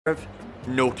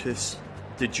Notice,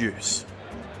 deduce.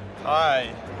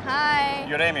 Hi. Hi.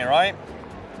 You're Amy, right?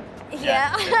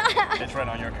 Yeah. It's written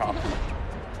on your cup.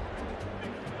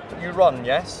 You run,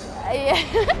 yes? Yeah.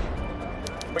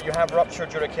 But you have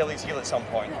ruptured your Achilles heel at some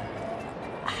point.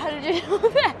 How did you know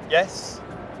that? Yes?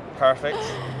 Perfect.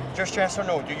 Just yes or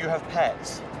no, do you have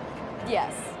pets?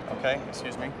 Yes. Okay,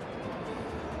 excuse me.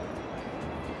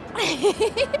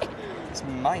 It's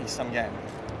mice I'm getting.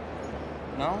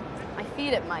 No? I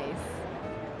feed it mice.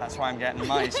 That's why I'm getting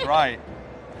mice, right.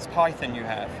 It's python you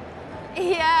have.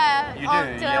 Yeah. You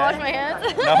do, Did I wash my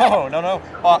hands? No.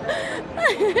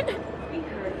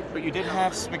 But you did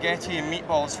have spaghetti and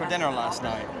meatballs for dinner last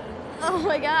night. Oh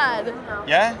my god.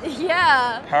 Yeah?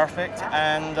 Yeah. Perfect.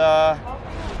 And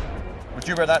would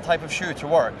you wear that type of shoe to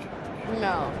work?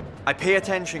 No. I pay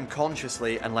attention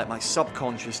consciously and let my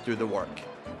subconscious do the work.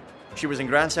 She was in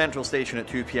Grand Central Station at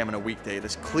 2 p.m. on a weekday.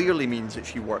 This clearly means that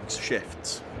she works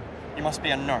shifts. You must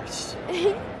be a nurse.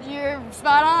 You're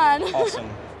spot on. Awesome.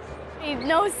 He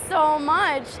knows so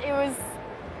much. It was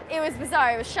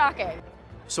bizarre. It was shocking.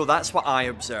 So that's what I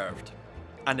observed.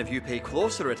 And if you pay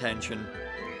closer attention,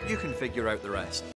 you can figure out the rest.